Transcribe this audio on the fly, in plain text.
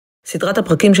סדרת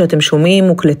הפרקים שאתם שומעים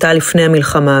הוקלטה לפני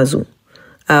המלחמה הזו.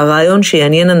 הרעיון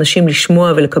שיעניין אנשים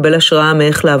לשמוע ולקבל השראה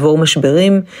מאיך לעבור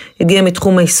משברים, הגיע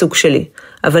מתחום העיסוק שלי,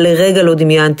 אבל לרגע לא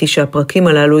דמיינתי שהפרקים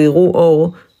הללו יראו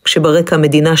אור, כשברקע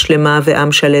מדינה שלמה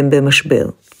ועם שלם במשבר.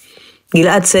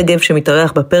 גלעד סגב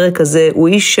שמתארח בפרק הזה הוא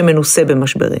איש שמנוסה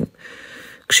במשברים.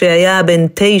 כשהיה בן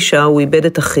 9 הוא איבד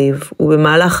את אחיו,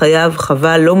 ובמהלך חייו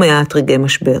חווה לא מעט רגעי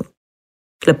משבר.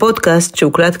 לפודקאסט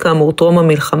שהוקלט כאמור טרום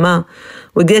המלחמה,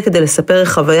 הוא הגיע כדי לספר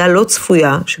חוויה לא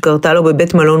צפויה שקרתה לו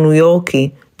בבית מלון ניו יורקי,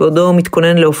 בעודו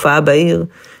מתכונן להופעה בעיר,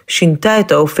 שינתה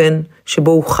את האופן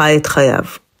שבו הוא חי את חייו.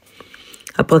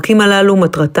 הפרקים הללו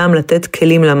מטרתם לתת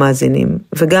כלים למאזינים,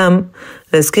 וגם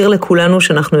להזכיר לכולנו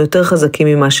שאנחנו יותר חזקים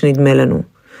ממה שנדמה לנו.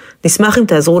 נשמח אם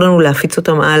תעזרו לנו להפיץ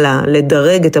אותם הלאה,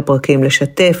 לדרג את הפרקים,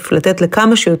 לשתף, לתת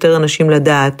לכמה שיותר אנשים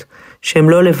לדעת שהם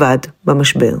לא לבד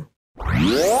במשבר.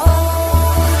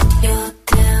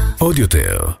 עוד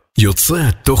יותר, יוצרי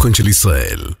התוכן של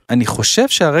ישראל. אני חושב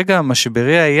שהרגע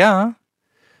המשברי היה,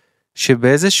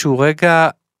 שבאיזשהו רגע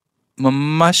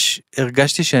ממש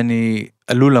הרגשתי שאני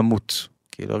עלול למות.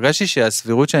 כאילו, הרגשתי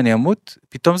שהסבירות שאני אמות,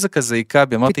 פתאום זה כזה עיקה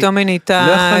בי, אמרתי, פתאום היא נהייתה...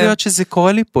 לא יכול להיות שזה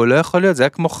קורה לי פה, לא יכול להיות, זה היה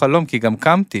כמו חלום, כי גם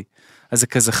קמתי. אז זה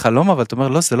כזה חלום, אבל אתה אומר,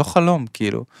 לא, זה לא חלום,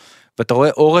 כאילו. ואתה רואה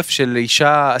עורף של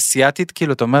אישה אסיאטית,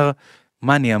 כאילו, אתה אומר,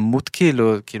 מה, אני אמות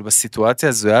כאילו בסיטואציה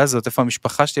הזויה הזאת, איפה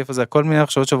המשפחה שלי, איפה זה, כל מיני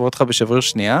מחשבות שעוברות לך בשבריר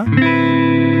שנייה.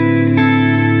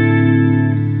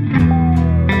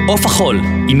 עוף החול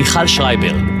עם מיכל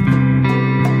שרייבר.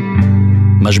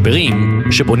 משברים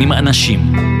שבונים אנשים.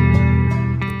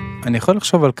 אני יכול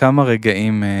לחשוב על כמה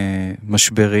רגעים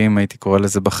משברים, הייתי קורא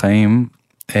לזה בחיים,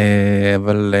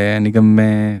 אבל אני גם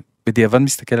בדיעבד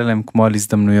מסתכל עליהם כמו על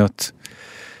הזדמנויות.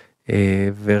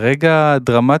 ורגע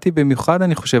דרמטי במיוחד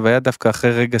אני חושב היה דווקא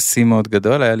אחרי רגע שיא מאוד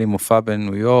גדול, היה לי מופע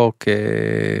בניו יורק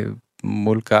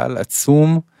מול קהל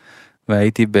עצום,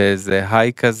 והייתי באיזה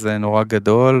היי כזה נורא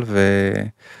גדול,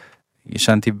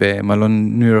 וישנתי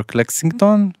במלון ניו יורק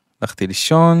לקסינגטון, הלכתי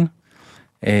לישון,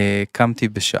 קמתי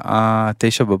בשעה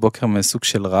 9 בבוקר מסוג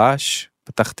של רעש,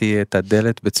 פתחתי את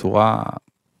הדלת בצורה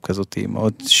כזאת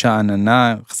מאוד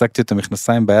שעננה, החזקתי את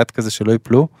המכנסיים ביד כזה שלא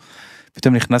ייפלו,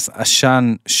 פתאום נכנס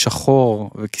עשן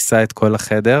שחור וכיסה את כל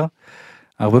החדר.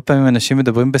 הרבה פעמים אנשים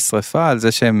מדברים בשריפה על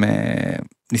זה שהם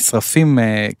נשרפים,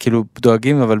 כאילו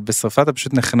דואגים, אבל בשריפה אתה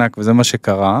פשוט נחנק, וזה מה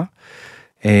שקרה.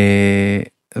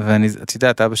 ואני, את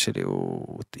יודעת, אבא שלי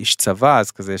הוא איש צבא,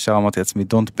 אז כזה ישר אמרתי לעצמי,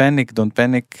 don't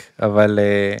panic, אבל...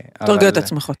 תרגיע את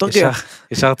עצמך, תרגיע.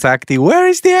 ישר צעקתי,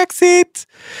 where is the exit?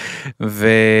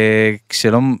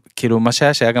 וכשלא, כאילו מה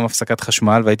שהיה גם הפסקת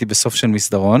חשמל, והייתי בסוף של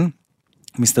מסדרון,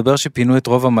 מסתבר שפינו את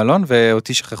רוב המלון,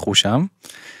 ואותי שכחו שם,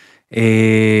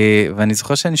 ואני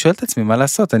זוכר שאני שואל את עצמי, מה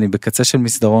לעשות? אני בקצה של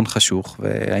מסדרון חשוך,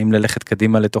 והאם ללכת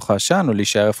קדימה לתוך העשן, או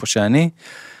להישאר איפה שאני,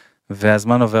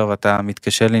 והזמן עובר ואתה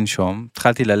מתקשה לנשום,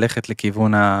 התחלתי ללכת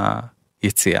לכיוון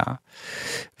היציאה,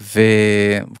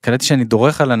 וקלטתי שאני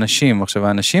דורך על אנשים, עכשיו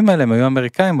האנשים האלה הם היו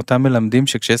אמריקאים, אותם מלמדים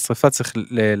שכשיש שריפה צריך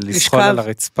לסחול על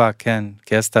הרצפה, כן,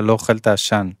 כי אז אתה לא אוכל את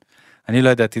העשן. אני לא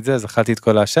ידעתי את זה, אז אכלתי את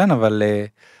כל העשן, אבל...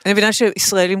 אני מבינה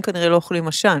שישראלים כנראה לא אוכלים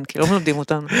עשן, כי לא מלמדים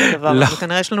אותנו דבר, אבל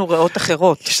כנראה יש לנו ריאות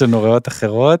אחרות. יש לנו ריאות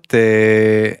אחרות,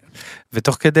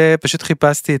 ותוך כדי פשוט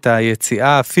חיפשתי את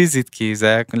היציאה הפיזית, כי זה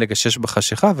היה לגשש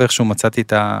בחשיכה, ואיכשהו מצאתי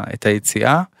את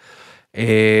היציאה.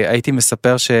 הייתי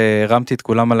מספר שהרמתי את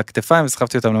כולם על הכתפיים,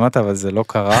 וסחבתי אותם למטה, אבל זה לא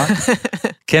קרה.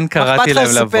 כן קראתי להם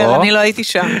לבוא. אני לא הייתי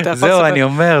שם. זהו, אני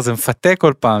אומר, זה מפתה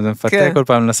כל פעם, כל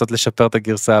פעם לנסות לשפר את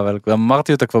הגרסה, אבל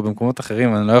אמרתי אותה כבר במקומות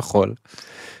אחרים, אני לא יכול.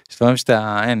 יש דברים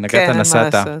שאתה, נגעת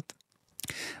נסעת.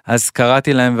 אז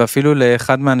קראתי להם, ואפילו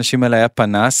לאחד מהאנשים האלה היה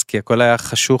פנס, כי הכל היה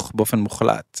חשוך באופן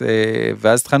מוחלט,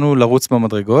 ואז התחלנו לרוץ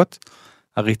במדרגות.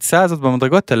 הריצה הזאת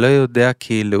במדרגות, אתה לא יודע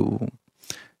כאילו,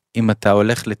 אם אתה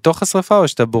הולך לתוך השריפה, או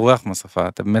שאתה בורח מהשריפה,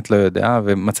 אתה באמת לא יודע,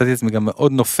 ומצאתי עצמי גם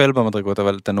מאוד נופל במדרגות,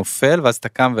 אבל אתה נופל, ואז אתה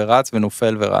קם ורץ,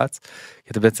 ונופל ורץ, כי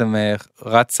אתה בעצם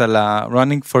רץ על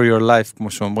ה-running for your life,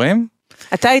 כמו שאומרים.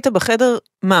 אתה היית בחדר,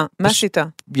 מה עשית?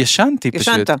 ישנתי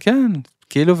פשוט, כן,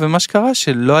 כאילו, ומה שקרה,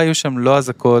 שלא היו שם לא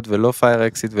הזקות, ולא פייר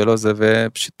אקסיט, ולא זה,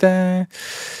 ופשוט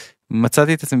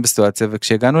מצאתי את עצמי בסיטואציה,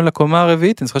 וכשהגענו לקומה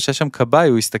הרביעית, אני זוכר שיש שם קבאי,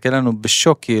 הוא הסתכל לנו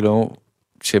בשוק, כאילו,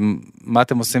 מה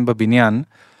אתם עושים בבניין,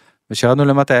 ושירדנו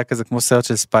למטה היה כזה כמו סרט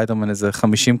של ספיידרמן, איזה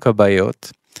 50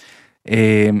 קבאיות.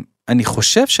 אני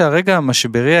חושב שהרגע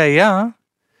המשברי היה,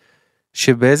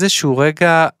 שבאיזשהו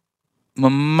רגע,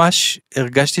 ממש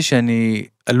הרגשתי שאני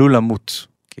עלול למות.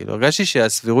 כאילו, הרגשתי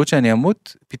שהסבירות שאני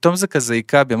אמות, פתאום זה כזה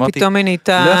עיקה בי, אמרתי, פתאום היא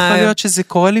נהייתה... לא יכול להיות שזה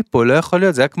קורה לי פה, לא יכול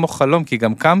להיות, זה היה כמו חלום, כי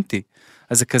גם קמתי.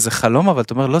 אז זה כזה חלום, אבל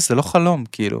אתה אומר, לא, זה לא חלום,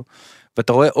 כאילו.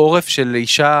 ואתה רואה עורף של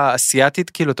אישה אסיאטית,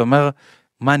 כאילו, אתה אומר,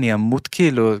 מה, אני אמות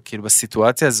כאילו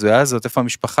בסיטואציה הזויה הזאת, איפה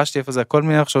המשפחה שלי, איפה זה, כל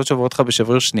מיני מחשבות שעוברות לך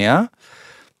בשבריר שנייה,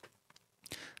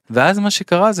 ואז מה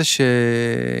שקרה זה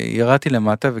שירדתי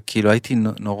למטה, וכאילו הייתי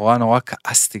נורא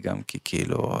כעסתי גם, כי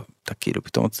כאילו, אתה כאילו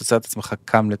פתאום תוצא את עצמך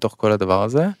קם לתוך כל הדבר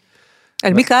הזה.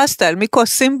 על מי כעסת? על מי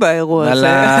כועסים באירוע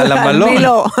הזה? על המלון. על מי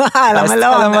לא?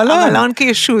 על המלון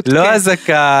כישות. לא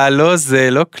הזקה, לא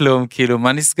זה, לא כלום, כאילו,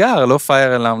 מה נסגר? לא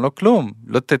פייר אלם, לא כלום.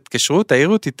 לא תתקשרו,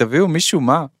 תעירו אותי, תביאו מישהו,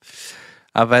 מה?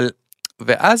 אבל,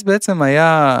 ואז בעצם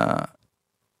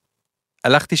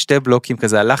הלכתי 2 בלוקים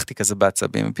כזה, הלכתי כזה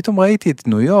בעצבים, ופתאום ראיתי את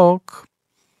ניו יורק,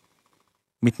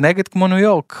 מתנהגת כמו ניו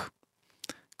יורק.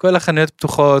 כל החנויות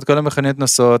פתוחות, כל המכוניות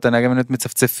נוסעות, הנהגי מניות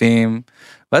מצפצפים,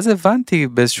 ואז הבנתי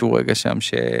באיזשהו רגע שם,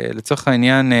 שלצורך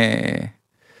העניין,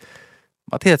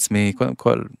 אמרתי לעצמי, קודם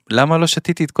כל, למה לא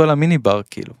שתיתי את כל המיני בר,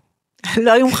 כאילו?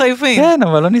 לא היו מחייבים. כן,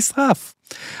 אבל לא נשרף.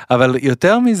 אבל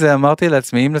יותר מזה, אמרתי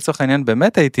לעצמי, אם לצורך העניין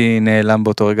באמת הייתי נעלם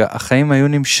באותו רגע, החיים היו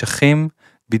נמשכים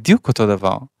בדיוק אותו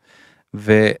דבר.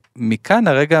 ומכאן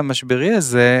הרגע המשברי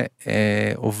הזה,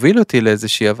 הוביל אותי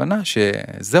לאיזושהי הבנה,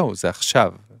 שזהו, זה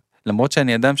עכשיו. למרות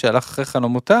שאני אדם שהלך אחרי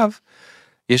חלומותיו,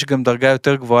 יש גם דרגה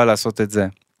יותר גבוהה לעשות את זה.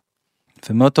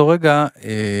 ומאותו רגע,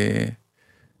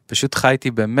 פשוט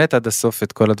חייתי באמת עד הסוף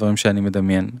את כל הדברים שאני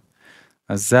מדמיין.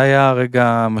 אז זה היה הרגע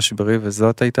המשברי,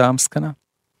 וזאת הייתה המסקנה.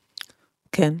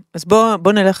 כן, אז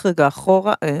בוא נלך רגע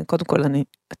אחורה, קודם כל אני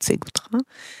אציג אותך.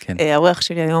 כן. האורח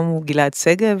שלי היום הוא גלעד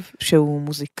שגב, שהוא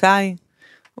מוזיקאי,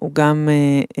 הוא גם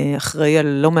אחראי על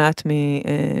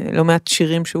לא מעט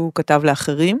שירים שהוא כתב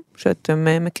לאחרים, שאתם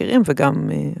מכירים, וגם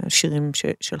השירים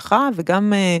שלך,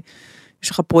 וגם יש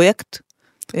לך פרויקט,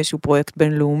 שהוא פרויקט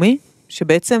בינלאומי,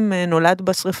 שבעצם נולד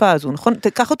בשריפה הזו, נכון?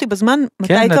 תקח אותי בזמן,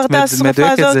 מתי קרתה השריפה הזאת? כן,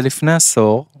 את מדויקת, זה לפני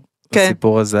עשור,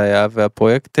 הסיפור הזה היה,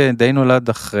 והפרויקט די נולד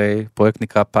אחרי, פרויקט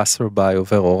נקרא Passerby,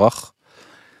 עובר אורח,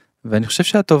 ואני חושב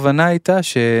שהתובנה הייתה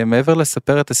שמעבר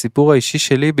לספר את הסיפור האישי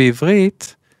שלי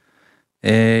בעברית,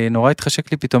 נורא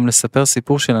התחשק לי פתאום לספר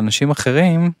סיפור של אנשים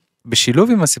אחרים,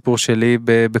 בשילוב עם הסיפור שלי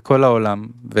בכל העולם,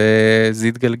 וזה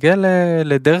התגלגל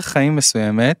לדרך חיים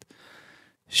מסוימת,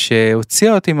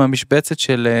 שהוציאה אותי מהמשבצת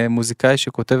של מוזיקאי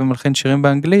שכותב ומלחין שירים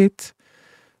באנגלית,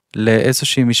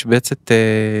 לאיזושהי משבצת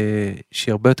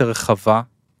שהיא הרבה יותר רחבה,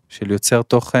 של יוצר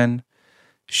תוכן,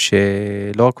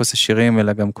 שלא רק עושה שירים,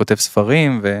 אלא גם כותב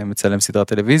ספרים, ומצלם סדרת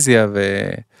טלוויזיה,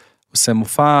 ועושה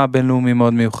מופע בינלאומי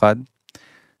מאוד מיוחד.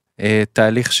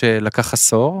 תהליך שלקח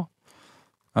עשור,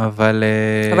 אבל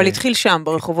התחיל שם,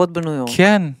 ברחובות בניו יורק.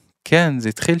 כן, זה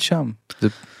התחיל שם.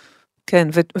 כן,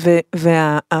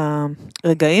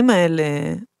 והרגעים האלה,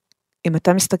 אם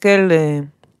אתה מסתכל,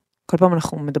 כל פעם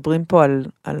אנחנו מדברים פה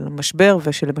על משבר,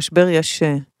 ושלמשבר יש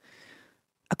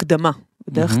הקדמה.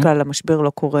 בדרך כלל המשבר לא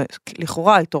קורה,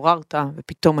 לכאורה התעוררת,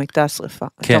 ופתאום הייתה שריפה.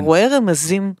 אתה רואה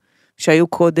רמזים שהיו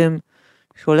קודם,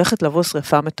 שהולכת לבוא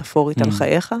שריפה מטאפורית על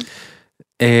חייך?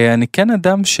 אני כן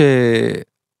אדם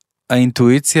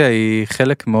שהאינטואיציה היא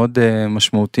חלק מאוד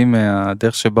משמעותי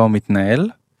מהדרך שבה הוא מתנהל,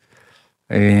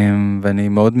 ואני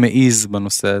מאוד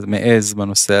מעז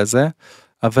בנושא הזה,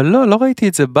 אבל לא ראיתי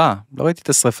את זה בא, לא ראיתי את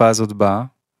השריפה הזאת באה.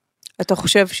 אתה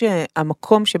חושב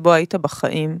שהמקום שבו היית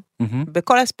בחיים,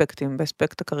 בכל האספקטים,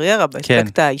 באספקט הקריירה,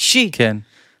 באספקט האישי,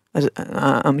 אז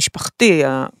המשפחתי,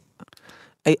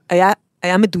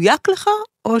 היה מדויק לך,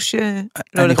 או שלא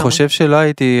לגמרי? אני חושב שלא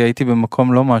הייתי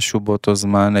במקום לא משהו באותו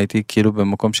זמן, הייתי כאילו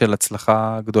במקום של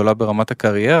הצלחה גדולה ברמת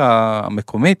הקריירה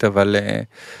המקומית, אבל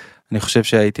אני חושב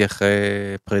שהייתי אחרי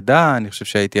פרידה, אני חושב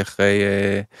שהייתי אחרי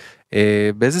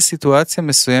באיזו סיטואציה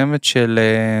מסוימת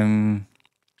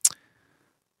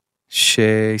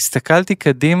שהסתכלתי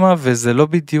קדימה, וזה לא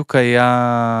בדיוק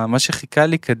היה, מה שחיכה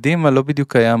לי קדימה לא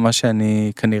בדיוק היה מה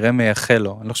שאני כנראה מייחל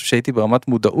לו. אני לא חושב שהייתי ברמת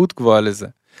מודעות גבוהה לזה.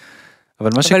 אבל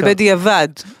בדיעבד.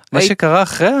 מה שקרה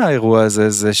אחרי האירוע הזה,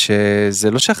 זה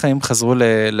שזה לא שהחיים חזרו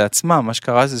לעצמם, מה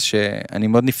שקרה זה שאני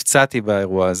מאוד נפצעתי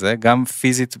באירוע הזה, גם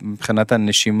פיזית מבחינת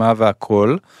הנשימה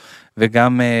והכל,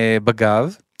 וגם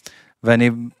בגב, ואני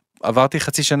עברתי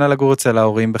חצי שנה לגור אצל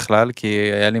ההורים בכלל, כי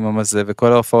היה לי ממש זה,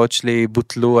 וכל ההופעות שלי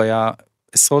בוטלו, היה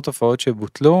עשרות הופעות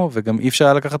שבוטלו, וגם אי אפשר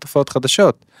היה לקחת הופעות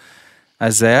חדשות.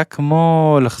 אז זה היה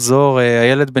כמו לחזור,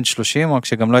 הילד בן 30, רק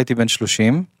שגם לא הייתי בן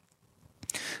 30,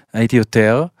 הייתי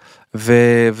יותר,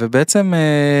 ובעצם,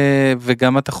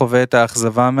 וגם אתה חווה את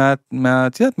האכזבה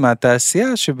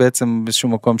מהתעשייה, שבעצם באיזשהו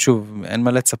מקום, שוב, אין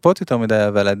מה לצפות יותר מדי,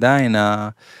 אבל עדיין,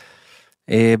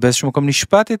 באיזשהו מקום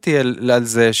נשפטתי על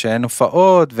זה שאין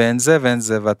הופעות, ואין זה ואין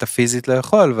זה, ואתה פיזית לא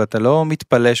יכול, ואתה לא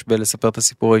מתפלש בלספר את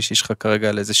הסיפור האישי שלך כרגע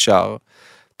על איזה שער,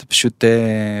 אתה פשוט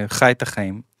חי את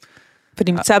החיים.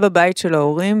 ונמצא בבית של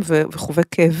ההורים וחווה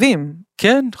כאבים.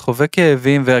 כן, חווה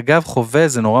כאבים, ואגב חווה,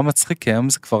 זה נורא מצחיק, כי היום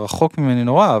זה כבר רחוק ממני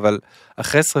נורא, אבל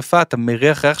אחרי שריפה אתה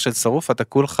מריח ריח של שרוף, אתה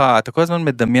כל הזמן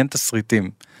מדמיין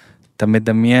תסריטים. אתה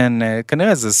מדמיין,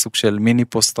 כנראה זה סוג של מיני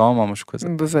פוסט-טראומה, משהו כזה.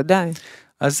 בוודאי.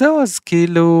 אז זהו, אז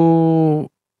כאילו,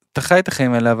 אתה חי את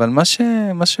החיים האלה, אבל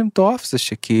מה שמטורף זה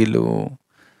שכאילו,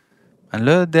 אני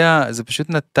לא יודע, זה פשוט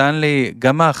נתן לי,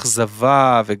 גם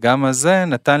האכזבה וגם הזה,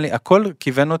 נתן לי, הכל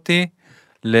כיוון אותי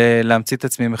להמציא את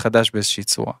עצמי מחדש באיזושהי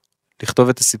צורה. לכתוב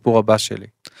את הסיפור הבא שלי.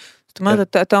 זאת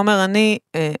אומרת, אתה אומר, אני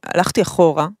הלכתי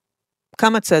אחורה,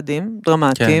 כמה צעדים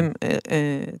דרמטיים,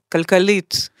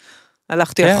 כלכלית,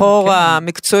 הלכתי אחורה,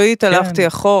 מקצועית הלכתי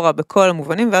אחורה בכל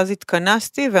המובנים, ואז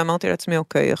התכנסתי ואמרתי לעצמי,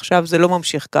 אוקיי, עכשיו זה לא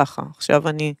ממשיך ככה, עכשיו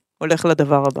אני הולך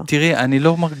לדבר הבא. תראי, אני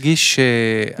לא מרגיש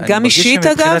גם אישית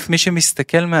אגב? מבחינת מי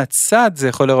שמסתכל מהצד, זה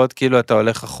יכול לראות כאילו אתה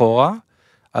הולך אחורה,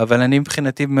 אבל אני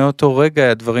מבחינתי מאותו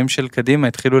רגע, הדברים של קדימה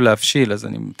התחילו להבשיל, אז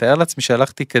אני מתאר לעצמי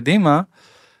שהלכתי קדימה,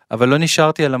 אבל לא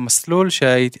נשארתי על המסלול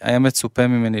שהיה מצופה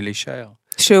ממני להישאר.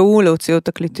 שהוא להוציא עוד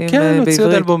תקליטים בעברית. כן, להוציא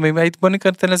עוד אלבומים, בוא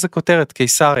נתן לזה כותרת,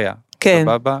 קיסריה. כן.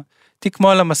 סבבה?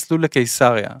 תכמו על המסלול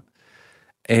לקיסריה.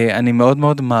 אני מאוד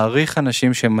מאוד מעריך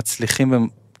אנשים שהם מצליחים,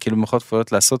 כאילו במחאות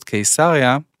כפולות לעשות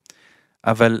קיסריה,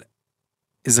 אבל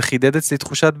זה חידד אצלי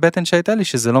תחושת בטן שהייתה לי,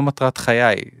 שזה לא מטרת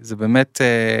חיי. זה באמת,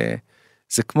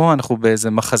 זה כמו אנחנו באיזה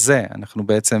מחזה, אנחנו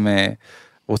בעצם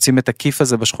רוצים את הכיף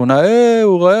הזה בשכונה,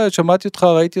 הוא ראה, שמעתי אותך,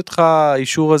 ראיתי אותך,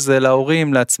 אישור הזה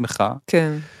להורים, לעצמך.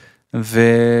 כן.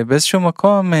 ובאיזשהו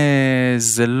מקום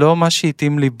זה לא מה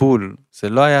שהתאים לי בול, זה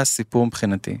לא היה סיפור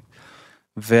מבחינתי.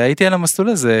 והייתי על המסלול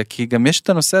הזה, כי גם יש את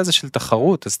הנושא הזה של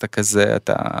תחרות, אז אתה כזה,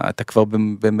 אתה כבר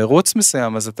במרוץ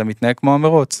מסוים, אז אתה מתנהג כמו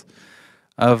המרוץ.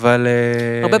 אבל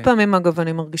הרבה פעמים אגב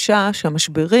אני מרגישה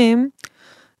שהמשברים,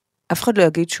 אף אחד לא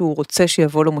יגיד שהוא רוצה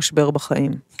שיבוא לו משבר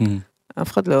בחיים.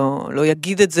 אף אחד לא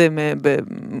יגיד את זה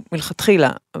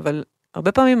מלכתחילה, אבל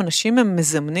הרבה פעמים אנשים הם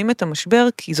מזמנים את המשבר,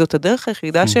 כי זאת הדרך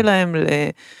היחידה שלהם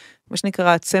מה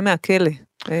שנקרא, צא מהכלא.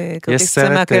 כרטיס צא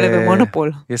מהכלא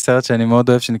במונופול. יש סרט שאני מאוד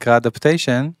אוהב שנקרא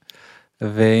אדפטיישן,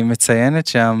 והיא מציינת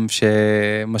שם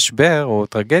שמשבר או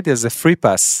טרגדיה זה פרי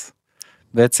פאס.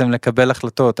 בעצם לקבל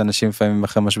החלטות, אנשים לפעמים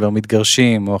אחרי משבר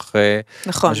מתגרשים, או אחרי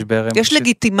נכון. משבר... יש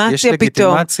לגיטימציה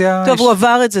פתאום. טוב, הוא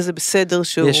עבר את זה, זה בסדר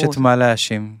שהוא... יש את מה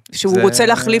להאשים. שהוא רוצה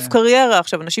להחליף קריירה.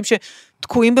 עכשיו, אנשים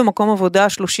שתקועים במקום עבודה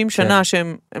 30 שנה,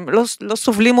 שהם לא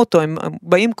סובלים אותו, הם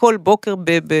באים כל בוקר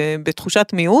בתחושת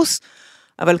מיאוס,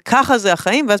 אבל ככה זה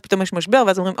החיים, ואז פתאום יש משבר,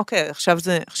 ואז אומרים, אוקיי, עכשיו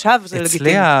זה לגיטימי.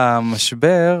 אצלי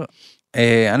המשבר,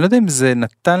 אני לא יודע אם זה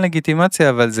נתן לגיטימציה,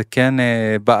 אבל זה כן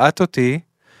בעט אותי,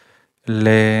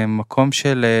 למקום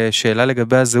של שאלה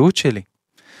לגבי הזהות שלי.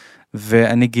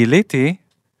 ואני גיליתי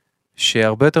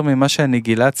שהרבה יותר ממה שאני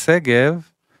גלעד סגב,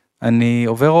 אני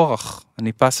עובר אורח,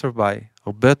 אני פאסר ביי.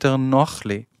 הרבה יותר נוח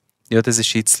לי להיות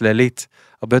איזושהי צללית,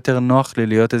 הרבה יותר נוח לי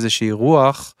להיות איזושהי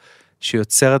רוח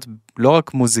שיוצרת לא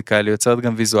רק מוזיקה, אלא יוצרת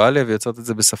גם ויזואליה, ויוצרת את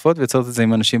זה בשפות, ויוצרת את זה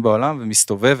עם אנשים בעולם,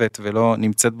 ומסתובבת ולא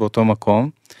נמצאת באותו מקום.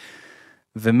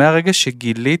 ומהרגע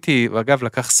שגיליתי, ואגב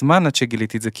לקח זמן עד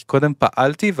שגיליתי את זה, כי קודם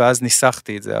פעלתי ואז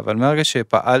ניסחתי את זה, אבל מהרגע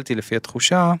שפעלתי לפי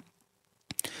התחושה,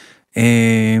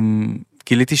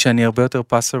 גיליתי שאני הרבה יותר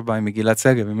פאסר ביי מגלעד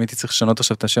סגב, אם הייתי צריך לשנות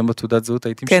עכשיו את השם בתעודת זהות,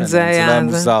 הייתי משנה, זה לא היה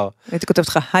מוזר. הייתי כותבת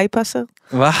לך היי פאסר?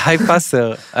 היי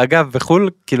פאסר, אגב בחול,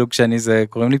 כאילו כשאני זה,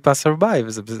 קוראים לי פאסר ביי,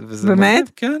 וזה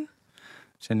באמת? כן.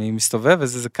 שאני מסתובב,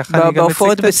 וזה ככה אני גם מציג את עצמי.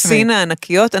 בהופעות בסין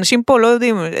הענקיות, אנשים פה לא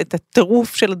יודעים את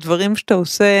הטירוף של הדברים שאתה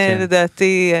עושה,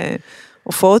 לדעתי,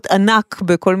 הופעות ענק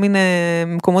בכל מיני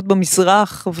מקומות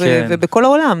במזרח, ובכל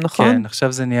העולם, נכון? כן,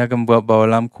 עכשיו זה נהיה גם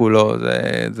בעולם כולו,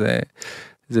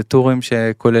 זה טורים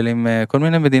שכוללים כל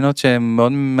מיני מדינות שהן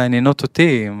מאוד מעניינות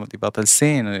אותי, דיברת על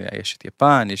סין, יש את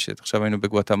יפן, עכשיו היינו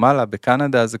בגואטמלה,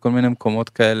 בקנדה, זה כל מיני מקומות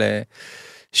כאלה,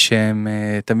 שהם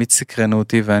תמיד סקרנו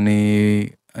אותי,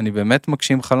 ואני באמת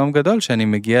מגשים חלום גדול, שאני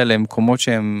מגיע למקומות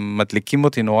שהם מדליקים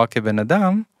אותי נורא כבן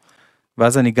אדם,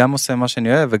 ואז אני גם עושה מה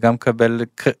שאני אוהב, וגם קבל,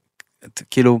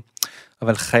 כאילו,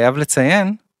 אבל חייב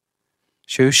לציין,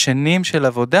 שהיו שנים של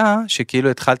עבודה, שכאילו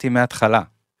התחלתי מההתחלה,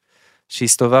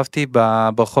 שהסתובבתי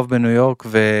ברחוב בניו יורק,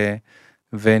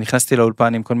 ונכנסתי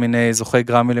לאולפן עם כל מיני זוכי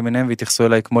גרמי למיניהם, והתייחסו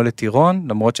אליי כמו לטירון,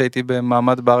 למרות שהייתי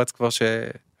במעמד בארץ כבר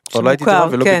כבר לא הייתי טירון,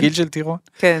 ולא בגיל של טירון.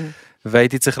 כן.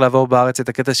 והייתי צריך לעבור בארץ את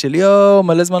הקטע של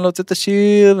מלא זמן לא הוצאת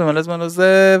השיר, ומלא זמן לא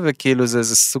זה, וכאילו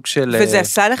זה סוג של... וזה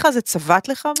עשה לך? זה צבט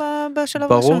לך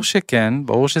בשלב הראשון? ברור שכן,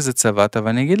 ברור שזה צבט, אבל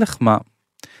אני אגיד לך מה,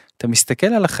 אתה מסתכל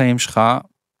על החיים שלך,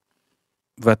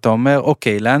 ואתה אומר,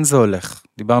 אוקיי, לאן זה הולך?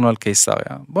 דיברנו על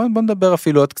קיסריה, בוא נדבר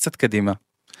אפילו עוד קצת קדימה.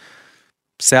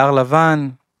 שיער לבן,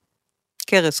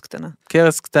 קרס קטנה.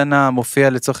 קרס קטנה, מופיע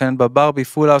לצורך העניין בברבי,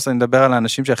 פול האוס, אני מדבר על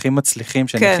האנשים שהכי מצליחים,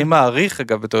 שאני הכי מעריך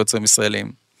אגב בתור יוצרים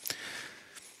ישראלים.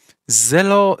 זה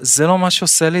לא מה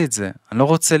שעושה לי את זה. אני לא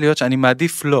רוצה להיות, אני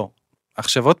מעדיף לא.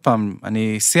 עכשיו עוד פעם,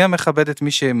 אני שיא מכבד את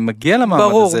מי שמגיע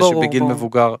למעמד הזה, שבגיל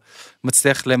מבוגר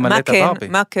מצליח למלא את הברבי.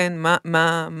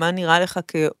 מה נראה לך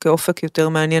כאופק יותר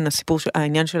מעניין,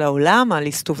 העניין של העולם, על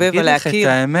להסתובב ולהכיר? אגיד לך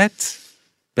את האמת,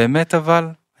 באמת אבל,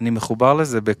 אני מחובר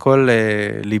לזה בכל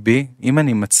ליבי, אם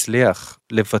אני מצליח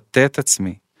לבטא את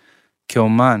עצמי,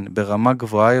 כאומן, ברמה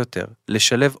גבוהה יותר,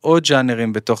 לשלב עוד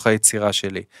ג'אנרים בתוך היצירה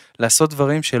שלי, לעשות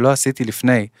דברים שלא עשיתי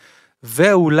לפני,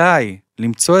 ואולי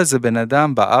למצוא איזה בן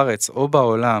אדם בארץ או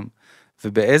בעולם,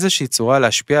 ובאיזושהי צורה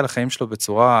להשפיע על החיים שלו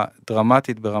בצורה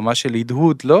דרמטית, ברמה של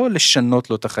הדהוד, לא לשנות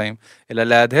לו את החיים, אלא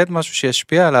להדהד משהו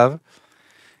שישפיע עליו,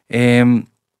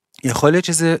 יכול להיות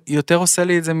שזה יותר עושה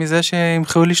לי את זה מזה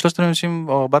שימחאו לי 3,000 אנשים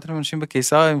או 4,000 אנשים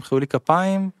בקיסריה, ימחאו לי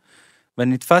כפיים,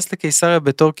 ואני נתפס לקיסריה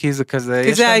בתור כי זה כזה,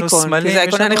 יש לנו סמלים. כי זה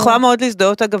אייקון, אני יכולה מאוד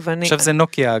להזדהות אגב. עכשיו זה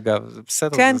נוקיה אגב, זה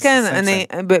בסדר. כן, אני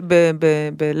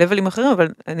בלבלים אחרים, אבל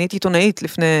אני הייתי עיתונאית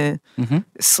לפני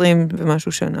 20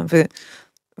 ומשהו שנה,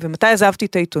 ומתי עזבתי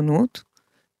את העיתונות?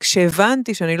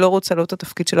 כשהבנתי שאני לא רוצה לא את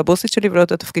התפקיד של הבוסית שלי, ולא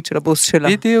את התפקיד של הבוס שלה.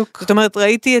 בדיוק. זאת אומרת,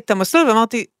 ראיתי את המסלול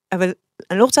ואמרתי, אבל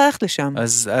אני לא רוצה ללכת לשם.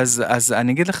 אז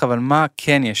אני אגיד לך, אבל מה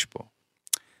כן יש פה?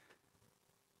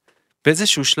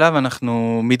 באיזשהו שלב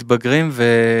אנחנו מתבגרים,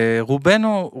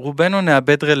 ורובנו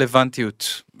נאבד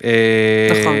רלוונטיות.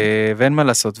 נכון. ואין מה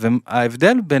לעשות.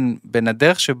 וההבדל בין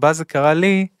הדרך שבה זה קרה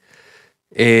לי,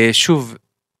 שוב,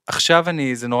 עכשיו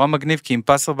זה נורא מגניב, כי עם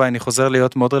פסרבי אני חוזר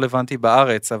להיות מאוד רלוונטי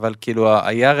בארץ, אבל כאילו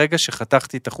היה רגע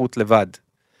שחתכתי את החוט לבד.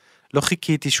 לא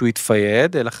חיכיתי שהוא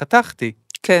יתפייד, אלא חתכתי.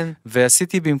 כן.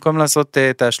 ועשיתי במקום לעשות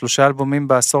את 3 אלבומים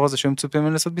בעשור הזה שהם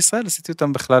מצופים לעשות בישראל, עשיתי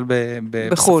אותם בכלל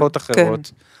בשפות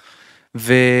אחרות.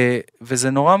 וזה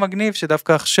נורא מגניב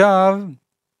שדווקא עכשיו,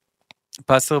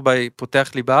 פסרבי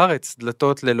פותח לי בארץ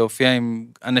דלתות להופיע עם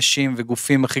אנשים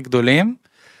וגופים הכי גדולים,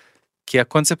 כי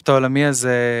הקונספט העולמי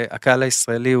הזה, הקהל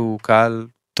הישראלי הוא קהל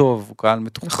טוב, הוא קהל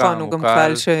מתוחכם. נכון, הוא גם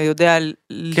קהל שיודע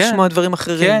לשמוע דברים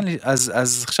אחרים. כן,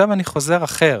 אז עכשיו אני חוזר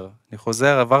אחר,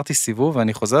 עברתי סיבוב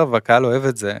ואני חוזר והקהל אוהב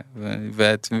את זה,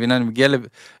 ואת מבינה, אני מגיע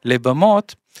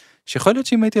לבמות, שיכול להיות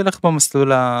שאם הייתי הולך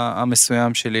במסלול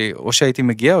המסוים שלי, או שהייתי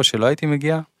מגיע או שלא הייתי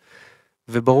מגיע,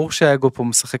 וברור שהאגו פה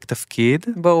משחק תפקיד,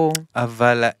 ברור.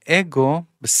 אבל האגו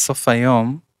בסוף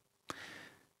היום,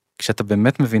 כשאתה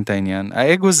באמת מבין את העניין,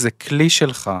 האגו זה כלי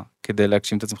שלך כדי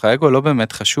להגשים את עצמך, האגו לא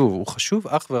באמת חשוב, הוא חשוב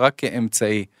אך ורק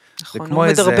כאמצעי. נכון, הוא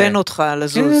מדרבן אותך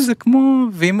לזוז. כן, זה כמו,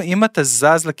 ואם אתה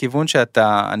זז לכיוון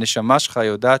הנשמה שלך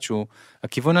יודעת שהוא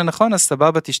הכיוון הנכון, אז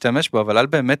סבבה תשתמש בו, אבל אל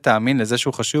באמת תאמין לזה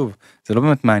שהוא חשוב, זה לא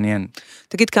באמת מעניין.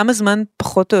 תגיד, כמה זמן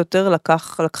פחות או יותר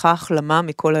לקחה החלמה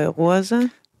מכל האירוע הזה?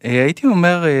 הייתי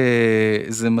אומר,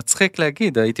 זה מצחיק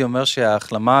להגיד, הייתי אומר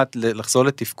שההחלמה לחזור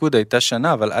לתפקוד הייתה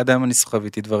שנה, אבל עד היום אני סוחב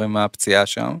איתי דברים מהפציעה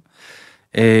שם.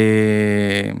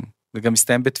 וגם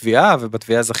מסתיים בתביעה,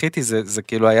 ובתביעה זכיתי, זה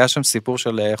כאילו היה שם סיפור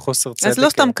של חוסר צדק. אז לא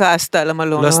סתם כעסת על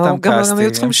המלון, לא סתם כעסתי. גם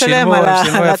היו צריכים לשלם על הכעס.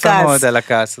 שילמו יפה מאוד על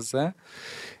הכעס הזה.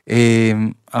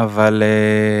 אבל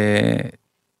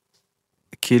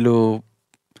כאילו,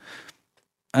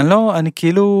 אני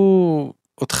כאילו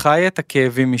עוד חי את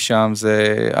הכאבים משם,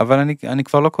 אבל אני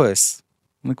כבר לא כועס.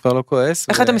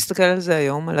 איך אתה מסתכל על זה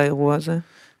היום, על האירוע הזה?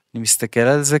 אני מסתכל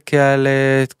על זה כעל,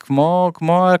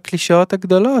 כמו הקלישאות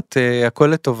הגדולות, הכל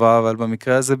לטובה, אבל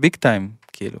במקרה הזה ביג טיים,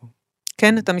 כאילו.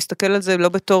 כן, אתה מסתכל על זה לא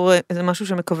בתור איזה משהו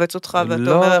שמקווץ אותך,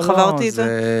 ואתה אומר, איך עברתי את זה?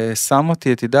 זה שם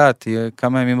אותי, את יודעת,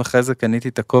 כמה ימים אחרי זה קניתי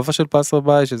את הכובע של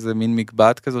פסרבי, שזה מין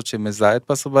מגבעת כזאת שמזהה את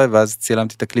פסרבי, ואז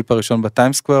צילמתי את הקליפ הראשון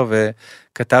בטיים סקוואר,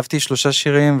 וכתבתי 3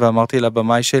 שירים, ואמרתי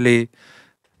לבמאי שלי,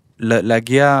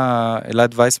 להגיע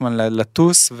אלעד וייסמן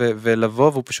לטוס,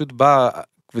 ולבוא, והוא פשוט בא,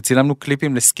 וצילמנו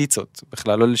קליפים לסקיצות,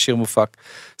 בכלל לא לשיר מופק.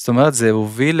 זאת אומרת, זה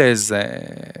הוביל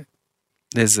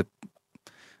לאיזה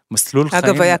מסלול חיים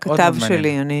מאוד אגב, היה כתב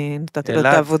שלי, אני נתתי לו את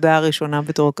העבודה הראשונה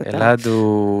בתור כתב. אלעד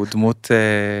הוא דמות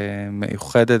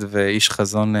מיוחדת ואיש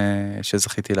חזון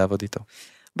שזכיתי לעבוד איתו.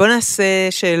 בוא נעשה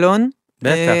שאלון.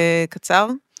 בטח. קצר.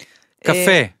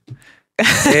 קפה.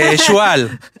 שואל.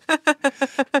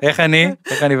 איך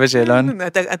אני בשאלון?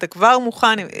 אתה כבר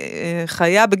מוכן,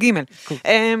 חיה בגימל.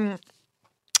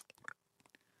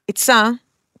 עצה,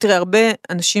 תראה, הרבה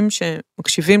אנשים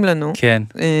שמקשיבים לנו, כן.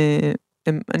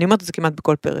 אני אומרת את זה כמעט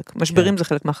בכל פרק, משברים זה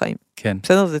חלק מהחיים. כן.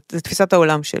 בסדר? זה תפיסת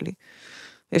העולם שלי.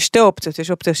 יש 2 אופציות,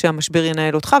 יש אופציה שהמשבר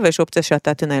ינהל אותך, ויש אופציה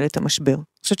שאתה תנהל את המשבר. אני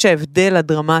חושבת שההבדל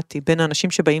הדרמטי בין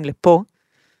האנשים שבאים לפה,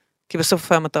 כי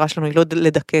בסוף המטרה שלנו היא לא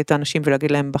לדכא את האנשים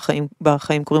ולהגיד להם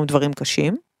בחיים קורים דברים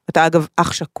קשים, אתה אגב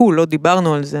אח שקול, לא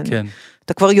דיברנו על זה. כן.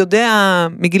 אתה כבר יודע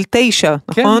מגיל 9,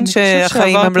 נכון?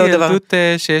 שהחיים הם לא דבר. כן, אני חושב שעברתי ילדות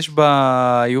שיש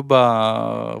בה, היו בה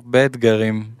הרבה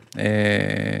אתגרים.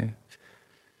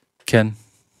 כן.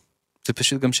 זה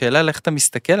פשוט גם שאלה איך אתה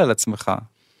מסתכל על עצמך.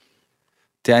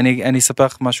 תראה, אני אספר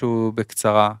לך משהו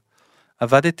בקצרה.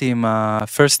 עבדתי עם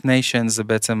ה-First Nations, זה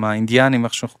בעצם האינדיאנים,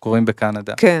 איך שאנחנו קוראים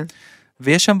בקנדה. כן.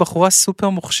 ויש שם בחורה סופר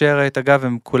מוכשרת, אגב,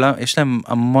 הם כולם, יש להם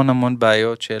המון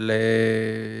בעיות של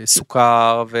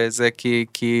סוכר וזה,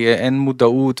 כי אין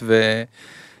מודעות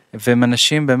והם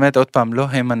אנשים באמת, עוד פעם, לא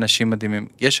הם אנשים מדהימים.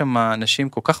 יש שם אנשים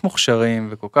כל כך מוכשרים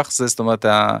וכל כך זה, זאת אומרת,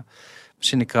 מה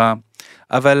שנקרא,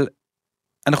 אבל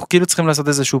אנחנו כאילו צריכים לעשות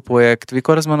איזשהו פרויקט, והיא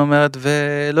כל הזמן אומרת,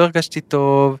 ולא הרגשתי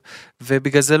טוב,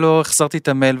 ובגלל זה לא החזרתי את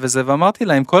המייל וזה, ואמרתי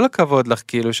לה, עם כל הכבוד לך,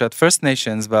 כאילו, שאת First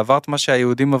Nations, ועברת מה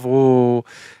שהיהודים עברו,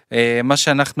 מה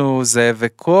שאנחנו זה,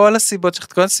 וכל הסיבות,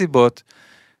 כל הסיבות,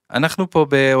 אנחנו פה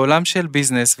בעולם של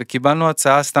ביזנס, וקיבלנו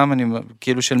הצעה סתם,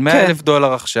 כאילו, של $100,000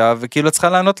 עכשיו, וכאילו צריכה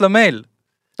לענות למייל.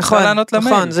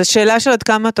 נכון, זו שאלה של עד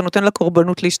כמה אתה נותן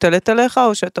לקורבנות להשתלט עליך,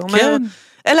 או שאתה אומר,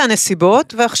 אלה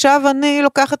הנסיבות, ועכשיו אני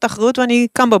לוקח את האחריות, ואני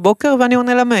קם בבוקר, ואני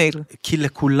עונה למייל. כי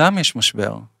לכולם יש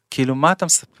משבר. כאילו, מה אתה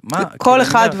מספר? כל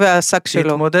אחד והעסק שלו.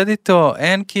 להתמודד איתו,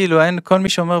 אין כאילו, אין כל מי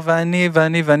שאומר,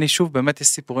 ואני, שוב, באמת יש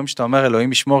סיפורים שאתה אומר,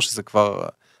 אלוהים ישמור, שזה כבר,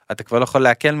 אתה כבר לא יכול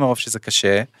להקל מרוב שזה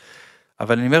קשה,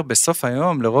 אבל אני אומר, בסוף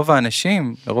היום, לרוב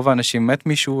האנשים מת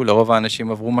מישהו, לרוב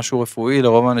האנשים עברו משהו רפואי,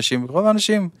 לרוב האנשים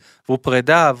עברו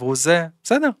פרידה, עברו זה,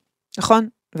 בסדר. נכון,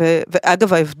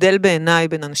 ואגב, ההבדל בעיניי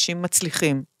בין אנשים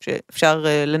מצליחים, שאפשר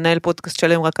לנהל פודקאסט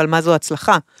שלם רק על מה זו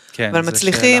הצלחה, אבל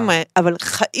מצליחים, אבל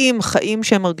חיים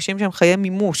שהם מרגישים שהם חיי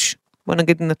מימוש, בוא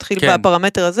נגיד נתחיל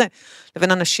בפרמטר הזה,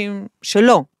 לבין אנשים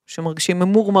שלא, שמרגישים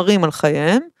ממורמרים על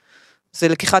חייהם, זה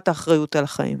לקיחת האחריות על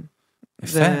החיים.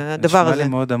 יפה, נשמע לי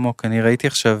מאוד עמוק, אני ראיתי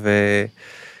עכשיו,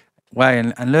 וואי,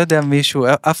 אני לא יודע מישהו,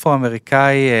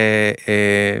 אפרו-אמריקאי,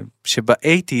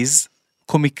 שב-80s,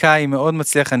 קומיקאי מאוד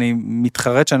מצליח, אני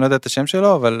מתחרט שאני לא יודע את השם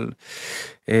שלו, אבל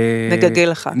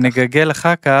נגגל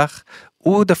אחר כך,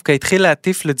 הוא דווקא התחיל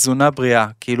להטיף לתזונה בריאה,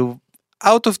 כאילו,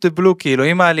 out of the blue, כאילו,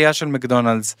 עם העלייה של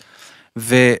מקדונלדס,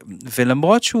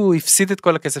 ולמרות שהוא הפסיד את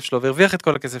כל הכסף שלו, והרוויח את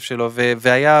כל הכסף שלו,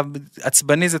 והיה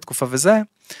עצבני זה תקופה וזה,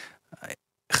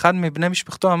 אחד מבני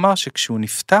משפחתו אמר שכשהוא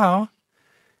נפטר,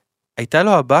 הייתה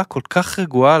לו הבאה כל כך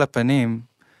רגועה על הפנים,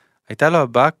 הייתה לו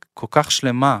הבאה כל כך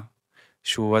שלמה,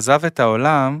 שהוא עזב את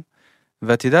העולם,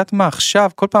 ואת יודעת מה,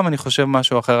 עכשיו, כל פעם אני חושב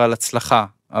משהו אחר על הצלחה,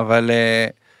 אבל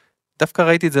דווקא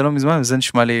ראיתי את זה לא מזמן, וזה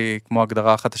נשמע לי כמו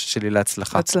הגדרה אחת שלי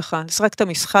להצלחה. הצלחה, לשחק את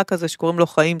המשחק הזה שקוראים לו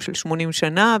חיים של 80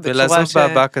 שנה, ולעזוב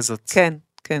בהבאה כזאת. כן,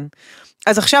 כן.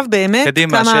 אז עכשיו באמת,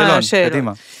 קדימה, שאלון,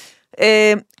 קדימה.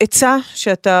 עצה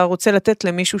שאתה רוצה לתת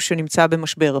למישהו שנמצא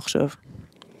במשבר עכשיו.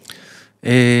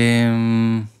 אני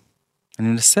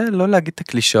מנסה לא להגיד את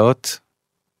הקלישאות,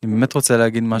 אני באמת רוצה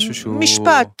להגיד משהו שהוא...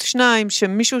 משפט, שניים,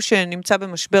 שמישהו שנמצא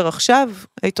במשבר עכשיו,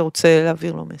 היית רוצה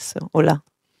להעביר לו מסר, עולה.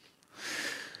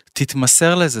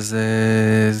 תתמסר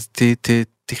לזה,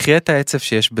 תחיה את העצב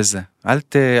שיש בזה.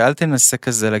 אל תנסה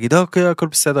כזה, להגיד, אוקיי, הכל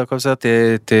בסדר,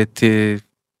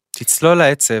 תצלול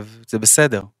לעצב, זה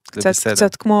בסדר.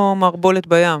 קצת כמו מערבולת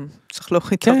בים, צריך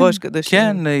להוריד את הראש כדי ש...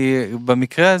 כן,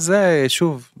 במקרה הזה,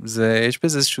 שוב, יש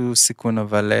בזה איזשהו סיכון,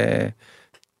 אבל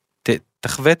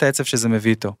תחווה את העצב שזה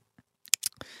מביא איתו.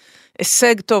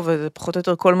 הישג טוב, זה פחות או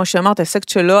יותר כל מה שאמרת, הישג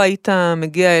שלא היית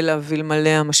מגיע אליו אלמלא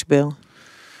המשבר.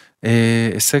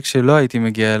 הישג שלא הייתי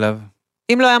מגיע אליו.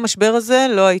 אם לא היה המשבר הזה,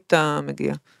 לא היית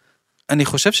מגיע. אני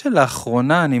חושב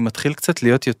שלאחרונה אני מתחיל קצת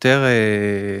להיות יותר,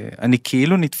 אני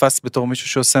כאילו נתפס בתור מישהו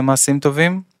שעושה מעשים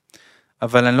טובים,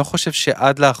 אבל אני לא חושב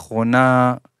שעד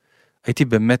לאחרונה הייתי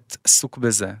באמת עסוק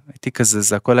בזה. הייתי כזה,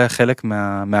 זה הכל היה חלק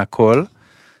מהכל.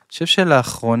 אני חושב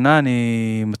שלאחרונה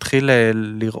אני מתחיל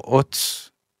לראות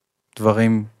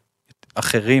דברים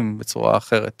אחרים בצורה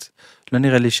אחרת. לא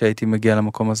נראה לי שהייתי מגיע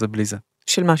למקום הזה בלי זה.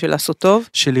 של מה? של לעשות טוב?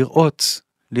 של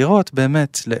לראות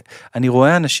באמת, אני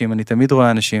רואה אנשים, אני תמיד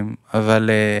רואה אנשים, אבל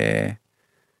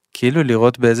כאילו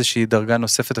לראות באיזושהי דרגה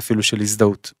נוספת אפילו של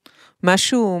הזדהות.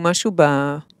 משהו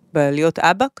בלהיות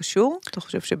אבא קשור? אתה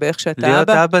חושב שבאיך שאתה להיות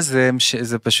אבא? להיות אבא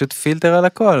זה פשוט פילטר על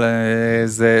הכל,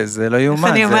 זה לא יאומן.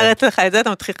 איך אני אומרת לך את זה,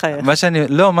 אתה מתחיל לחייך.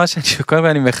 קודם כל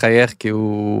אני מחייך כי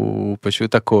הוא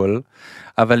פשוט הכל,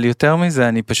 אבל יותר מזה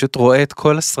אני פשוט רואה את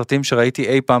כל הסרטים שראיתי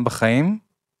אי פעם בחיים,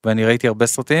 ואני ראיתי הרבה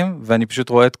סרטים, ואני פשוט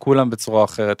רואה את כולם בצורה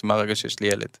אחרת מהרגע שיש לי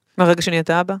ילד. מהרגע שנהיית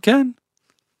אבא?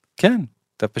 כן.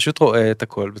 אתה פשוט רואה את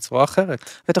הכל בצורה אחרת.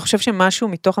 ואתה חושב שמשהו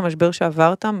מתוך המשבר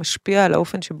שעברת משפיע על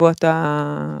האופן שבו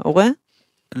אתה הורה?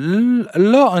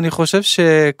 לא, אני חושב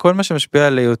שכל מה שמשפיע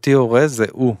על היותי הורה זה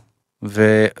הוא.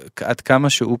 ועד כמה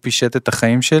שהוא פישט את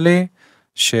החיים שלי,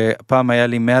 שפעם היה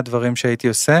לי 100 דברים שהייתי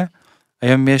עושה,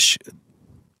 היום יש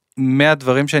 100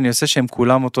 דברים שאני עושה שהם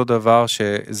כולם אותו דבר,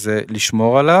 שזה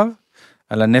לשמור עליו,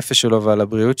 על הנפש שלו ועל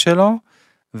הבריאות שלו,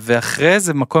 ואחרי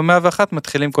זה מקום 101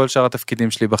 מתחילים כל שאר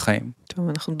התפקידים שלי בחיים. טוב,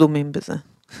 אנחנו דומים בזה.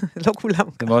 לא כולם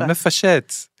ככה. זה מאוד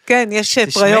מפשט. כן, יש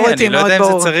פריוריטי מאוד ברור. אני לא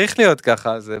יודע אם זה צריך להיות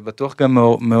ככה, זה בטוח גם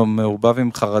מעורבב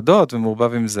עם חרדות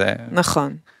ומעורבב עם זה.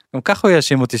 נכון. גם ככה הוא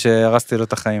יאשים אותי שהרסתי לו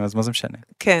את החיים, אז מה זה משנה?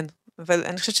 כן, אבל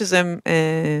אני חושבת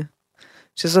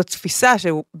שזו תפיסה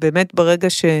שבאמת ברגע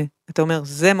שאתה אומר,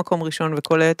 זה מקום ראשון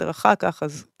וכל היתר אחר כך,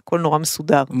 אז הכל נורא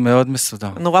מסודר. מאוד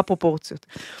מסודר. נורא פרופורציות.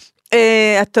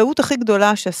 הטעות הכי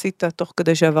גדולה שעשית תוך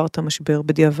כדי שעברת משבר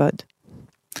בדיעבד.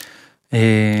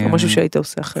 או משהו שהיית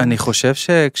עושה אחרי. אני חושב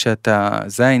שכשאתה,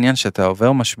 זה העניין שאתה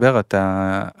עובר משבר,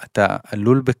 אתה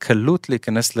עלול בקלות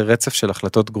להיכנס לרצף של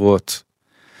החלטות גרועות.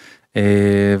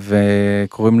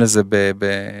 וקוראים לזה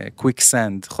בקוויק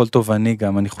סנד, חול תובעני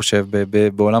גם, אני חושב,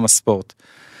 בעולם הספורט.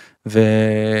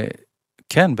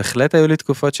 וכן, בהחלט היו לי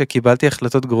תקופות שקיבלתי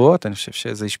החלטות גרועות, אני חושב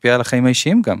שזה השפיע על החיים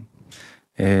האישיים גם.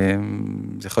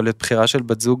 זה יכול להיות בחירה של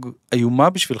בת זוג איומה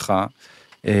בשבילך,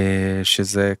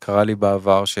 שזה קרה לי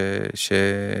בעבר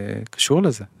שקשור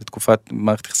לזה. זו תקופת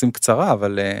מערכת יחסים קצרה,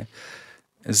 אבל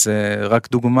זה רק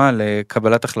דוגמה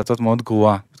לקבלת החלטות מאוד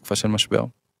גרועה, בתקופה של משבר.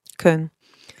 כן.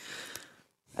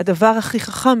 הדבר הכי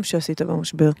חכם שעשית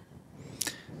במשבר?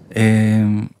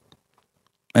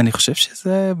 אני חושב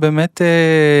שזה באמת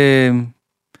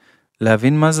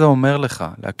להבין מה זה אומר לך,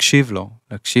 להקשיב לו,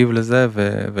 להקשיב לזה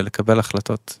ולקבל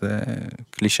החלטות. זה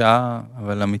קלישאה,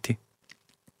 אבל אמיתי.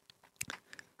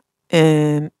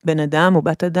 בן אדם או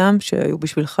בת אדם שהיו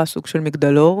בשבילך סוג של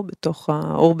מגדלור,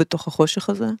 אור בתוך החושך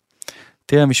הזה?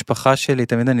 תראה, המשפחה שלי,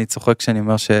 תמיד אני צוחק כשאני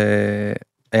אומר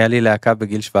היה לי להקה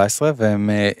בגיל 17, והם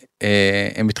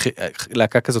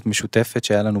להקה כזאת משותפת,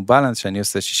 שהיה לנו בלנס, שאני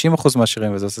עושה 60%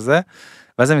 מהשירים וזה עושה זה,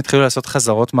 ואז הם התחילו לעשות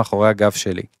חזרות מאחורי הגב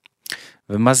שלי.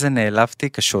 ומה זה נעלבתי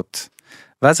קשות.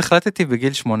 ואז החלטתי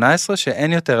בגיל 18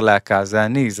 שאין יותר להקה, זה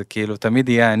אני, זה כאילו תמיד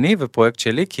יהיה אני ופרויקט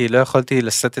שלי, כי לא יכולתי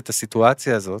לשאת את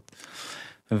הסיטואציה הזאת.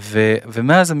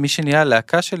 ומאז מי שנהיה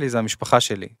הלהקה שלי זה המשפחה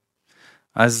שלי.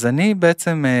 אז אני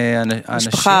בעצם,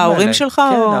 משפחה, ההורים שלך?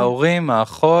 כן, ההורים,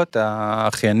 האחות,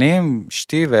 האחיינים,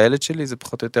 אשתי והילד שלי, זה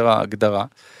פחות או יותר ההגדרה.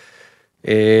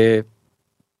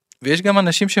 ויש גם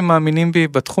אנשים שמאמינים בי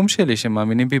בתחום שלי,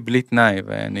 שמאמינים בי בלי תנאי,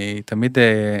 ואני תמיד,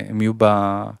 הם יהיו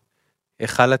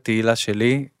בהיכל התהילה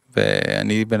שלי,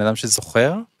 ואני בן אדם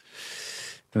שזוכר,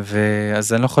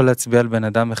 ואז אני לא יכול להצביע על בן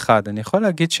אדם אחד. אני יכול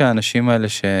להגיד שהאנשים האלה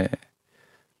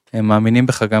הם מאמינים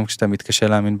בך גם כשאתה מתקשה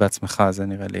להאמין בעצמך, זה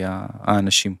נראה לי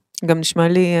האנשים. גם נשמע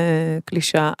לי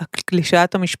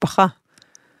קלישאת המשפחה,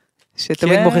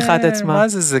 שתמיד מוכיחה את עצמה. מה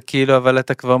זה כאילו, אבל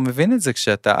אתה כבר מבין את זה,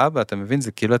 כשאתה אבא, אתה מבין,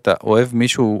 זה כאילו אתה אוהב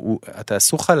מישהו, אתה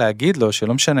אסור לך להגיד לו,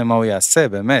 שלא משנה מה הוא יעשה,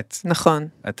 באמת. נכון.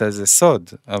 זה סוד,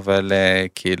 אבל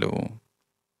כאילו...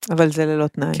 אבל זה ללא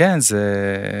תנאי. כן,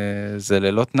 זה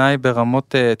ללא תנאי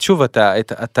ברמות, שוב,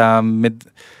 אתה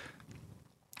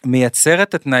מייצר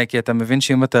את התנאי, כי אתה מבין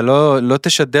שאם אתה לא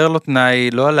תשדר לו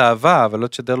תנאי, לא על אהבה, אבל לא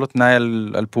תשדר לו תנאי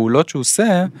על פעולות שהוא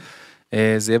עושה,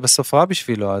 זה יהיה בסוף רע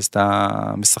בשבילו, אז אתה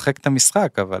משחק את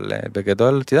המשחק, אבל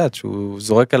בגדול, אתה יודעת, שהוא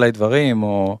זורק עליי דברים,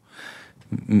 או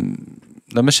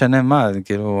לא משנה מה,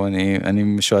 כאילו, אני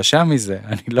משועשע מזה,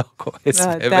 אני לא כועס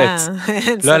באמת.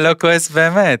 לא, אני לא כועס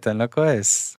באמת, אני לא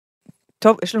כועס.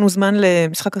 טוב, יש לנו זמן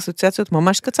למשחק אסוציאציות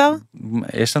ממש קצר?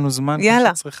 יש לנו זמן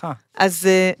שצריכה. אז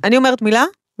אני אומרת מילה,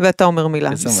 ואתה אומר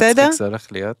מילה, בסדר? איזה מצחיק זה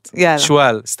הולך להיות. יאללה.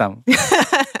 שואל, סתם.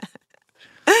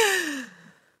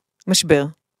 משבר.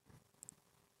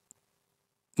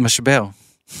 משבר.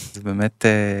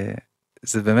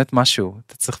 זה באמת משהו,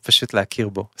 אתה צריך פשוט להכיר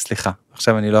בו. סליחה,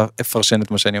 עכשיו אני לא אפרשן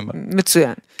את מה שאני אומר.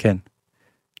 מצוין. כן.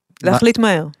 להחליט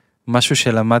מהר. משהו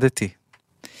שלמדתי.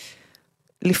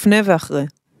 לפני ואחרי.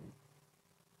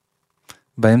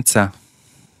 באמצע.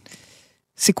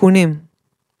 סיכונים.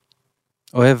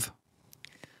 אוהב.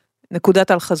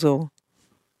 נקודת אל חזור.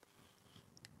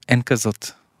 אין כזאת.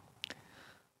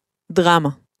 דרמה.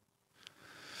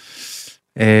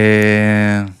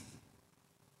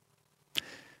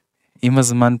 עם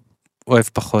הזמן אוהב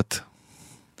פחות.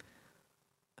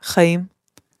 חיים.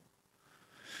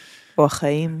 או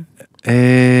החיים.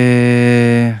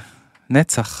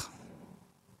 נצח.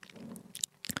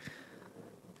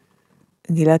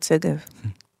 גלעד סגב.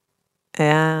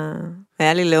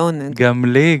 היה לי לעונג.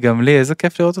 גם לי, איזה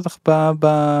כיף לראות אותך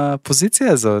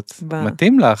בפוזיציה הזאת.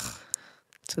 מתאים לך.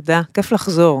 תודה, כיף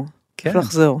לחזור. כן. כיף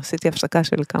לחזור. עשיתי הפסקה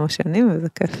של כמה שנים, וזה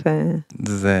כיף...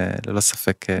 זה ללא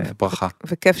ספק ברכה.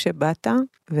 וכיף שבאת.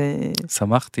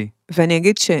 שמחתי. ואני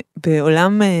אגיד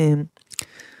שבעולם...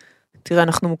 תראה,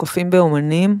 אנחנו מוקפים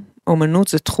באומנים, אומנות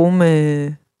זה תחום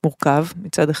מורכב,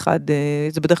 מצד אחד,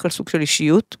 זה בדרך כלל סוג של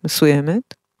אישיות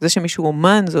מסוימת, זה שמישהו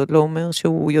אומן, זה עוד לא אומר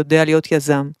שהוא יודע להיות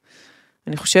יזם.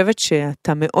 אני חושבת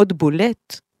שאתה מאוד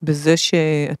בולט בזה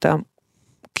שאתה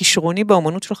כישרוני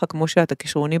באומנות שלך, כמו שאתה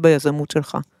כישרוני ביזמות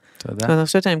שלך. תודה. אני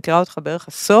חושבת שאני מכירה אותך בערך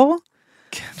עשור,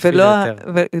 כן,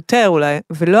 יותר אולי,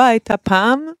 ולא הייתה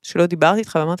פעם שלא דיברתי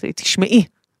איתך ואמרתי לי, תשמעי,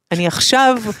 אני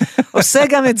עכשיו עושה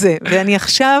גם את זה, ואני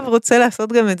עכשיו רוצה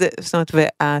לעשות גם את זה, זאת אומרת,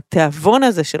 והתיאבון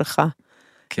הזה שלך,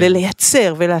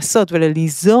 ללייצר ולעשות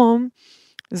ולליזום,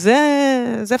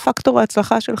 זה פקטור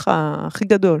ההצלחה שלך הכי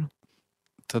גדול.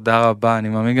 תודה רבה, אני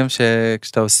מאמין גם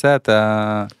שכשאתה עושה,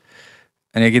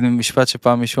 אני אגיד משפט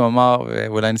שפעם מישהו אמר,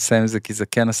 ואולי נסיים זה, כי זה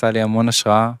כן עשה לי המון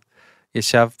השראה,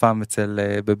 ישב פעם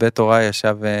בבית הוריי,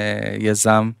 ישב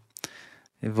יזם,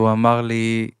 והוא אמר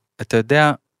לי, אתה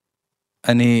יודע,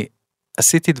 אני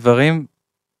עשיתי דברים,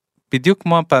 בדיוק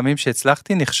כמו הפעמים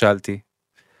שהצלחתי, נכשלתי,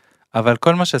 אבל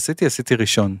כל מה שעשיתי, עשיתי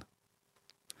ראשון.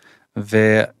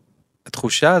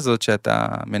 והתחושה הזאת שאתה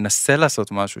מנסה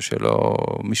לעשות משהו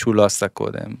מישהו לא עשה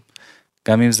קודם,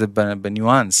 גם אם זה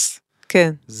בניואנס,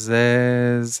 כן.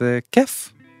 זה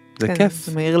כיף. זה כן, כיף.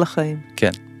 זה מהיר לחיים.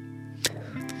 כן.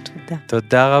 תודה.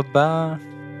 תודה רבה.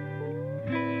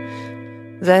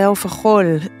 זה היה עוף החול.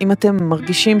 אם אתם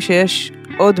מרגישים שיש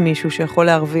עוד מישהו שיכול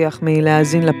להרוויח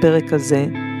מלהאזין לפרק הזה,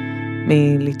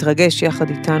 מלהתרגש יחד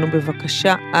איתנו,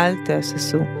 בבקשה, אל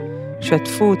תהססו.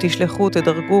 שתפו, תשלחו,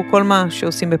 תדרגו, כל מה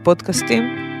שעושים בפודקאסטים.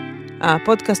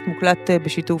 הפודקאסט מוקלט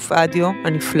בשיתוף אדיו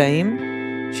הנפלאים,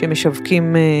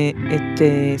 שמשווקים את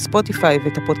ספוטיפיי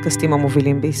ואת הפודקאסטים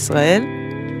המובילים בישראל.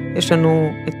 יש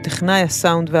לנו את טכנאי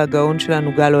הסאונד והגאון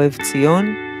שלנו גל אוהב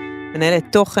ציון, מנהלת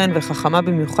תוכן וחכמה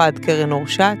במיוחד קרן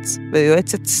אורשץ,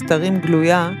 ויועצת סתרים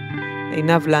גלויה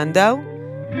עינב לנדאו,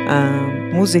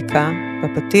 המוזיקה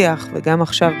בפתיח וגם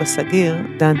עכשיו בסגיר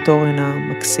דן תורן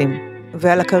המקסים.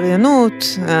 ועל הקריינות,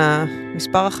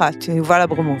 מספר 1, יובל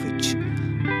אברמוביץ'.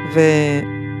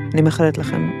 ואני מאחלת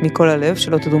לכם מכל הלב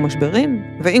שלא תדעו משברים,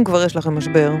 ואם כבר יש לכם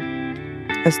משבר,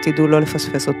 אז תדעו לא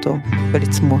לפספס אותו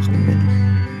ולצמוח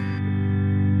ממנו.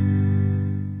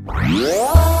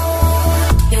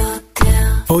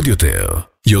 עוד יותר,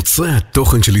 יוצרי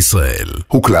התוכן של ישראל.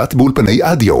 הוקלט באולפני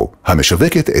אדיו,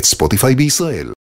 המשווקת את ספוטיפיי בישראל.